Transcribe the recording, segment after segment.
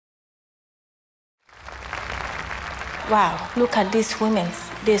wow, look at these women.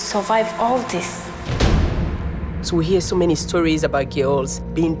 They survive all this. So we hear so many stories about girls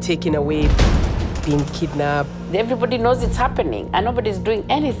being taken away, being kidnapped. Everybody knows it's happening and nobody's doing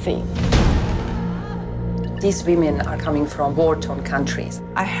anything. These women are coming from war-torn countries.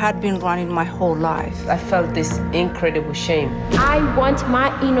 I had been running my whole life. I felt this incredible shame. I want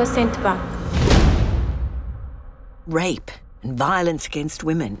my innocent back. Rape and violence against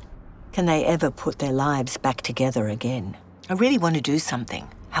women. Can they ever put their lives back together again? I really want to do something,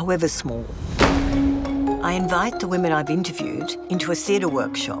 however small. I invite the women I've interviewed into a theatre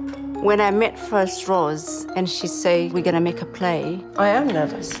workshop. When I met first Ros and she said, we're gonna make a play, I am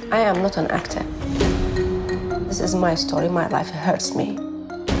nervous. I am not an actor. This is my story, my life hurts me.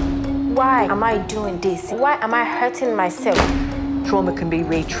 why am I doing this? Why am I hurting myself? Trauma can be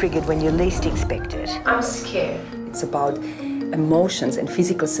re-triggered when you least expect it. I'm scared. It's about emotions and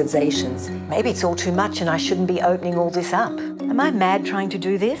physical sensations. Maybe it's all too much and I shouldn't be opening all this up. Am I mad trying to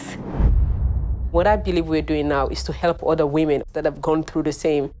do this? What I believe we're doing now is to help other women that have gone through the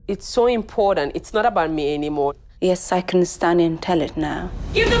same. It's so important. It's not about me anymore. Yes, I can stand and tell it now.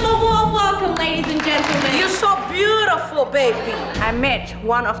 Give them a warm welcome, ladies and gentlemen. You're so beautiful, baby. I met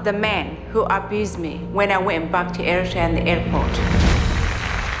one of the men who abused me when I went back to Eritrea and the airport.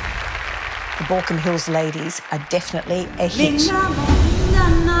 The Baulkham Hills ladies are definitely a hit. Each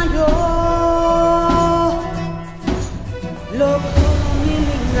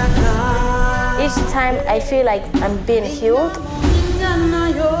time I feel like I'm being healed.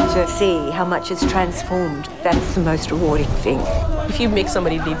 To see how much it's transformed, that's the most rewarding thing. If you make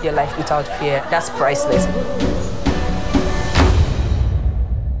somebody live their life without fear, that's priceless.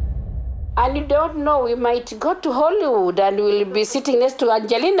 And you don't know, we might go to Hollywood and we'll be sitting next to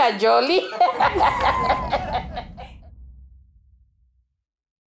Angelina Jolie.